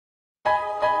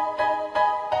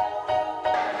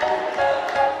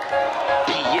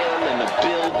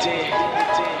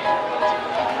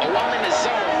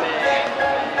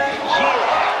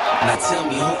Now tell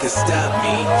me who can stop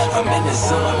me. I'm in the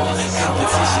zone.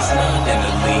 Competition's none in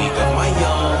the league of my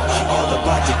own. All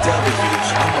about the W.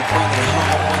 I'ma bring it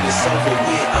home when it's over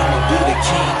with. I'ma be the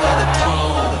king of the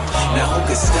throne. Now who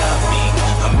can stop me?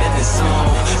 I'm in the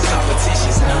zone.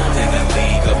 Competition's none in the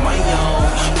league of my own.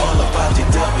 All about the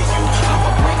W.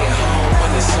 I'ma bring it home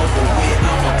when it's over with.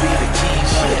 I'ma be the king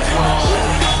of the throne.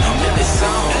 I'm in the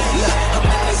zone. Look, I'm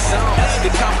in the zone. The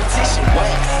competition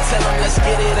wet. Tell them let's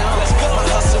get it on. My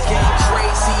hustle getting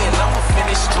crazy and I'ma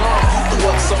finish strong. Threw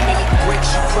up so many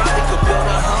bricks you probably could build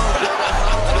a home.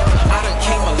 I done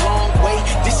came a long way.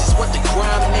 This is what the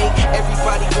grind make.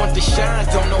 Everybody want to shine,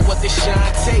 don't know what the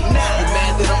shine take. You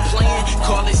mad that I'm playing?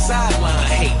 Call it sideline.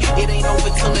 Hey, it ain't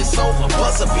over till it's over.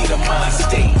 Buzzer be the mind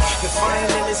state. If I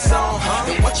ain't in this song,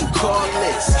 then what you call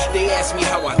this? They ask me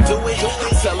how I do it. I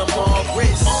tell them all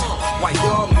wrist. Why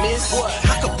y'all miss?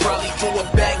 I could probably do a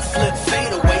backflip,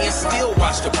 fade away, and still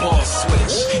watch the ball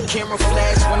switch. Camera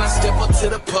flash when I step up to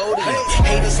the podium.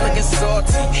 Haters looking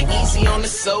salty, easy on the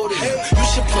sodium. You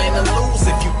should plan to lose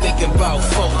if you thinking about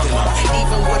folding.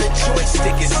 Even with a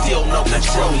joystick, it's still no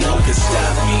control. No can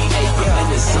stop me. I'm in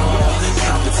the zone.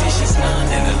 Competition's none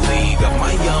in the league of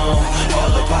my own.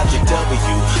 All about the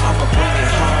W. I'ma bring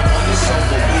it home when it's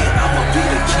over with. I'ma be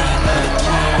the king of the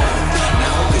throne.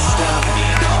 Now who can stop me?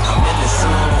 I'm in the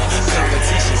zone.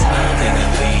 Competition's none in the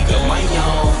league of my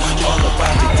own. All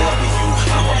about the W.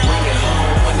 I'ma bring it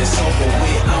home when it's over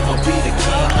with. I'ma be the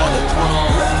king of the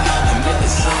throne. I'm in the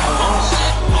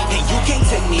zone. And you can't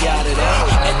take me out of that.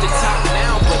 At the top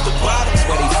now, but the bottom's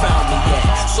where they found me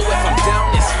at. So if I'm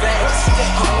down, it's fast.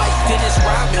 I'm like Dennis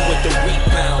Rodman with the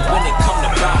rebound when it come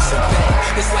to bouncing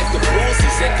back. It's like the Bulls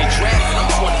is at the draft. I'm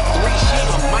 23,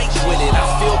 I'm Mike with it. I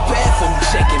feel bad for who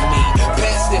checking me.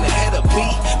 Passed in ahead of B,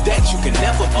 that you can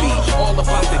never be. All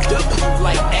about the W,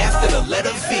 like after the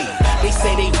letter V. They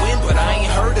say they win, but I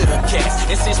ain't heard of them cats.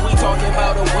 And since we talking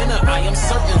about a winner, I am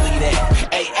certainly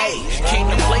that. Hey, came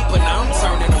to play, but now I'm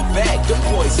turning them back. Them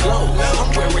boys low, I'm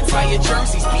where retired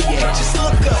jerseys be at. Just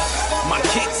look up, my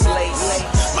kicks lace,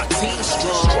 my team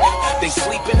strong. They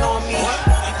sleeping on me,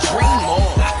 dream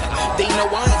on. They know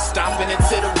I ain't stopping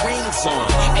until the ring's on.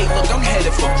 Hey, look, I'm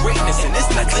headed for greatness, and it's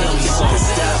not team song.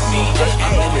 Stop me,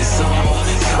 I'm in the zone.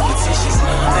 Competition's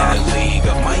none in the league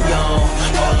of my own.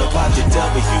 All about the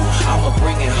W. I'ma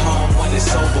bring it home when it's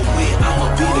over with. I'ma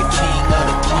be the king of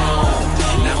the throne.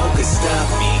 Now who can stop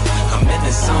me? I'm in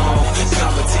the zone.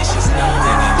 Competition's none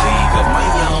in the league of my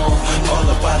own. All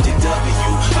about the W.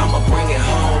 I'ma bring it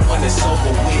home when it's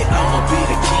over with. I'ma be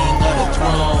the king of the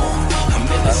throne. I'm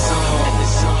in the zone. In the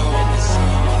zone. In the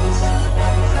zone.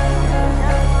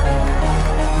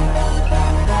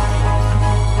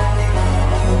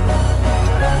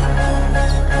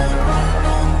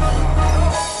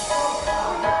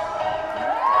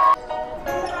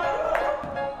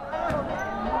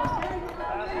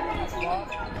 Well,